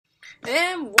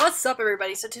And what's up,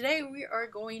 everybody? So today we are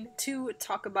going to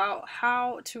talk about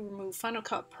how to remove Final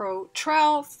Cut Pro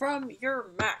trial from your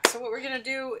Mac. So what we're going to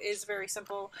do is very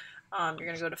simple. You're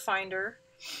going to go to Finder.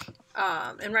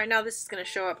 And right now this is going to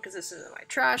show up because this isn't my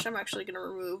trash. I'm actually going to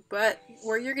remove. But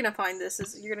where you're going to find this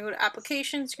is you're going to go to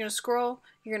Applications. You're going to scroll.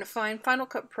 You're going to find Final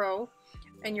Cut Pro.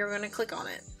 And you're going to click on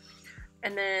it.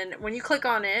 And then when you click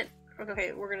on it,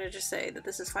 okay, we're going to just say that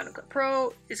this is Final Cut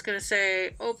Pro. It's going to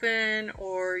say open,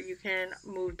 or you can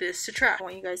move this to trash. I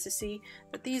want you guys to see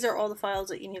that these are all the files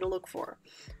that you need to look for.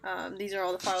 These are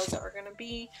all the files that are going to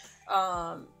be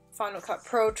Final Cut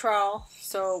Pro trial.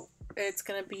 So it's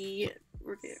going to be,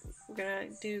 we're going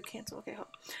to do cancel. Okay, hold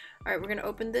on. All right, we're going to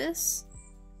open this.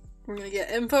 We're going to get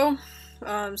info.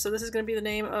 So this is going to be the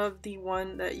name of the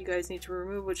one that you guys need to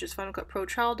remove, which is Final Cut Pro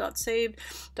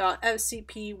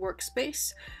trial.saved.fcp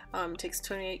workspace. It takes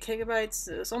 28 gigabytes.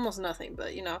 It's almost nothing,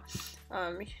 but you know,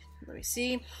 let me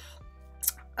see.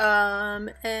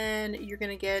 And you're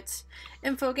gonna get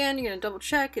info again. You're gonna double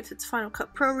check if it's Final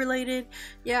Cut Pro related.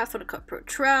 Yeah, Final Cut Pro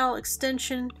trial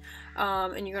extension.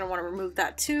 And you're gonna want to remove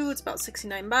that too. It's about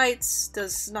 69 bytes.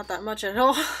 Does not that much at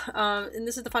all. And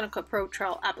this is the Final Cut Pro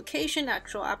trial application,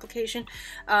 actual application.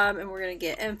 And we're gonna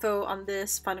get info on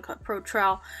this Final Cut Pro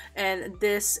trial. And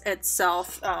this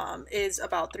itself is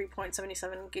about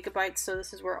 3.77 gigabytes. So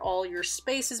this is where all your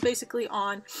space is basically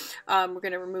on. We're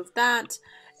gonna remove that.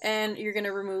 And you're going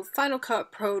to remove Final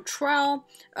Cut Pro trial,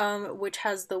 which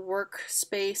has the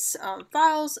workspace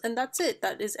files, and that's it.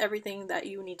 That is everything that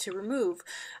you need to remove.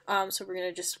 So we're going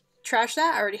to just trash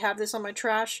that. I already have this on my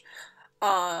trash.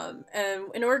 And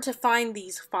in order to find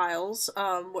these files,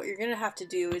 what you're going to have to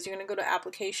do is you're going to go to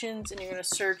Applications, and you're going to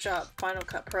search up Final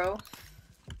Cut Pro.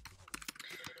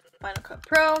 Final Cut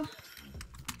Pro.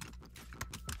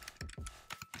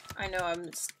 I know I'm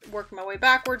working my way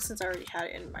backwards since I already had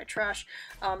it in my trash,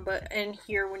 but in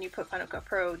here when you put Final Cut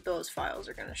Pro, those files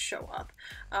are going to show up.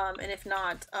 And if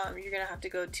not, you're going to have to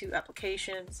go to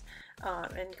Applications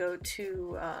and go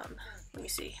to, let me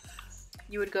see,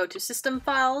 you would go to System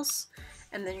Files,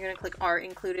 and then you're going to click R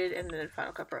Included, and then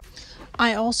Final Cut Pro.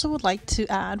 I also would like to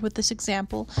add with this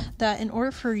example that in order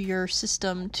for your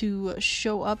system to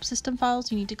show up system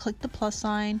files, you need to click the plus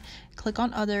sign, click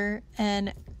on Other,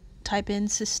 and type in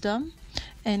System,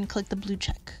 and click the blue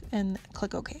check, and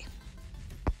click OK.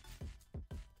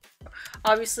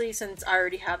 Obviously, since I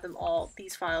already have them all,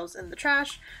 these files in the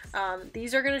trash,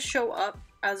 these are going to show up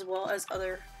as well as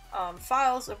other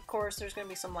files. Of course, there's going to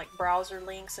be some like browser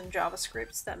links and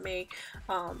JavaScripts that may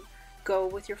go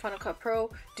with your Final Cut Pro.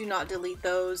 Do not delete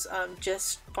those.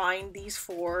 Just find these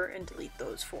four and delete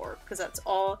those four, because that's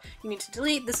all you need to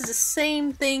delete. This is the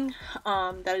same thing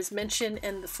that is mentioned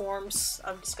in the forums,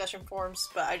 discussion forums,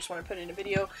 but I just want to put it in a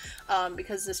video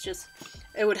because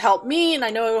it would help me, and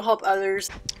I know it will help others.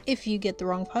 If you get the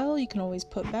wrong file, you can always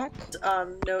put back.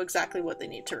 Know exactly what they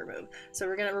need to remove. So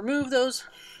we're going to remove those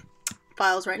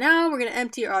files right now. We're going to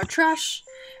empty our trash.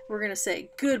 We're going to say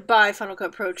goodbye Final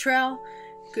Cut Pro trial.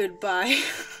 Goodbye.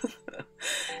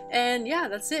 And yeah,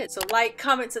 that's it. So like,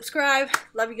 comment, subscribe.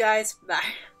 Love you guys.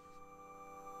 Bye.